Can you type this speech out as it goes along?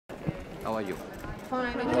How are you?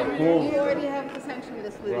 Fine. You already have the sanction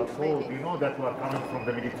list with you, maybe. You know that we are coming from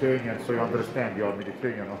the Mediterranean, so you understand you are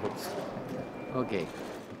Mediterranean. Okay.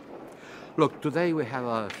 Look, today we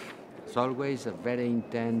have, as always, a very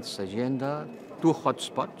intense agenda. Two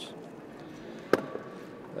hotspots.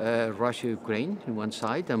 Russia, Ukraine on one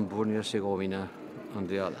side, and Bosnia and Herzegovina on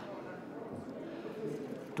the other.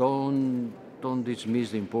 Don't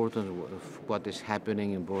dismiss the importance of what is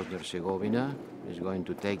happening in Bosnia and Herzegovina. It's going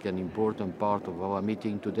to take an important part of our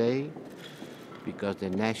meeting today because the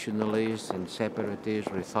nationalist and separatist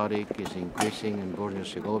rhetoric is increasing in Bosnia and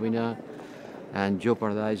Herzegovina and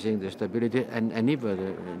jeopardizing the stability and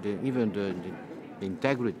even the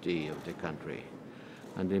integrity of the country.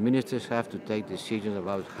 And the ministers have to take decisions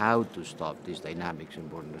about how to stop these dynamics in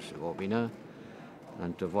Bosnia and Herzegovina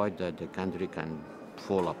and to avoid that the country can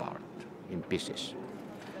fall apart in pieces.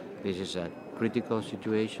 This is a critical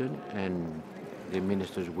situation and the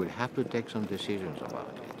ministers will have to take some decisions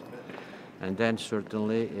about it. And then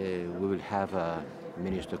certainly we will have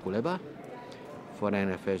Minister Kuleba,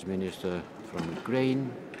 Foreign Affairs Minister from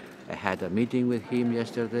Ukraine. I had a meeting with him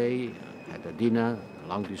yesterday, had a dinner, a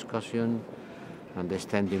long discussion,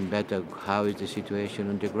 understanding better how is the situation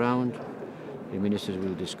on the ground. The ministers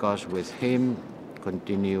will discuss with him,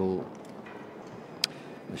 continue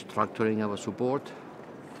structuring our support,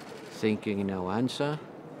 thinking in our answer,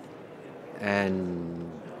 and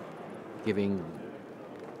giving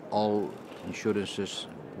all assurances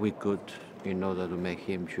we could in order to make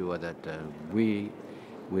him sure that we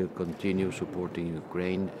will continue supporting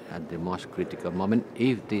Ukraine at the most critical moment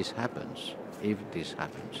if this happens.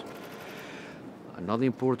 Another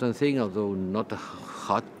important thing, although not a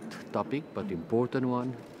hot topic, but important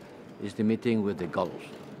one, is the meeting with the Gulf.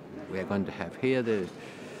 We are going to have here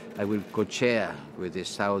I will co-chair with the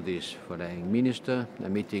Saudis foreign minister a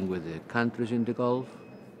meeting with the countries in the Gulf.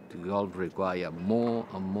 The Gulf require more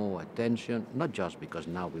and more attention, not just because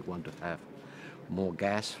now we want to have more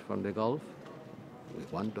gas from the Gulf. We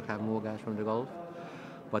want to have more gas from the Gulf,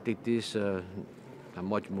 but it is a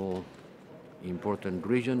much more important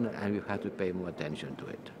region and we have to pay more attention to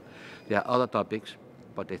it. There are other topics,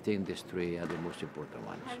 but I think these three are the most important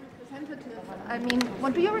ones. I mean,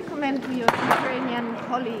 what do you recommend to your Ukrainian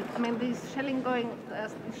colleagues? I mean, there's shelling going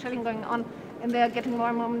on, and they are getting more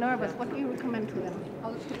and more nervous. What do you recommend to them?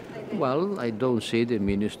 Well, I don't see the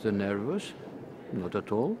minister nervous, not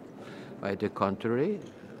at all. By the contrary,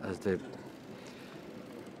 as Mr.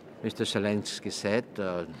 Zelensky said,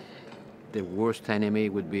 the worst enemy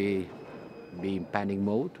would be in panic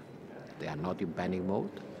mode. They are not in panic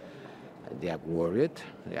mode. They are worried,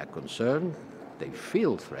 they are concerned, they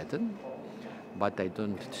feel threatened, but I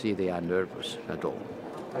don't see they are nervous at all.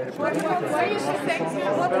 Where is the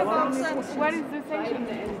sanction? What about sanctions? Where is the sanction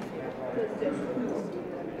end?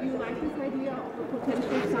 You like this idea of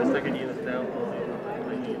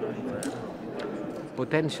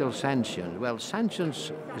potential sanctions? Well,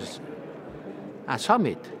 sanctions is a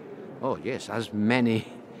summit. Oh yes, as many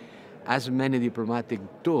diplomatic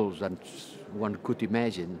tools that one could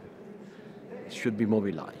imagine should be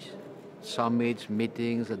mobilized. Summits,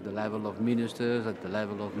 meetings at the level of ministers, at the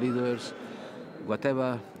level of leaders,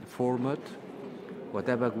 whatever format,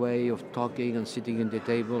 whatever way of talking and sitting in the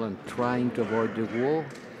table and trying to avoid the war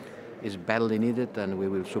is badly needed, and we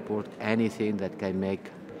will support anything that can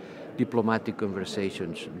make diplomatic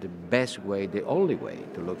conversations the best way, the only way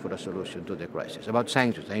to look for a solution to the crisis. About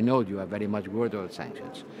sanctions, I know you are very much worried about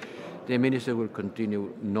sanctions. The minister will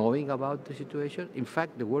continue knowing about the situation. In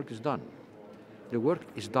fact, the work is done. The work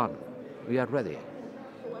is done. We are ready.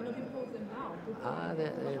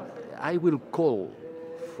 I will call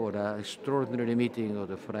for an extraordinary meeting of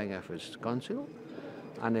the Foreign Affairs Council,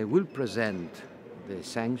 and I will present the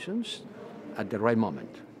sanctions at the right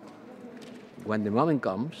moment. When the moment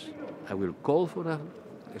comes, I will call for an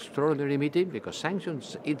extraordinary meeting because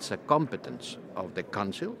sanctions, it's a competence of the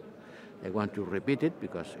Council. I want to repeat it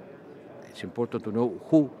because it's important to know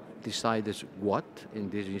who decides what in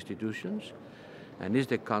these institutions. And it's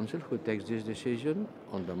the Council who takes this decision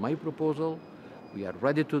under my proposal. We are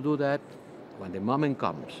ready to do that when the moment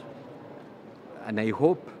comes. And I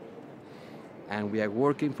hope, and we are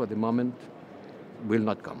working for the moment, will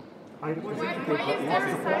not come. Where is there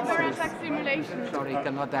cyber attack simulation? Sorry, I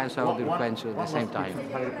cannot answer all the questions at the same time.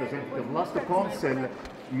 High Representative, last council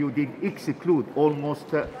you did exclude almost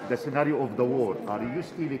the scenario of the war. Are you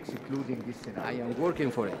still excluding this scenario? I am working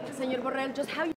for it. Señor Borrell, just how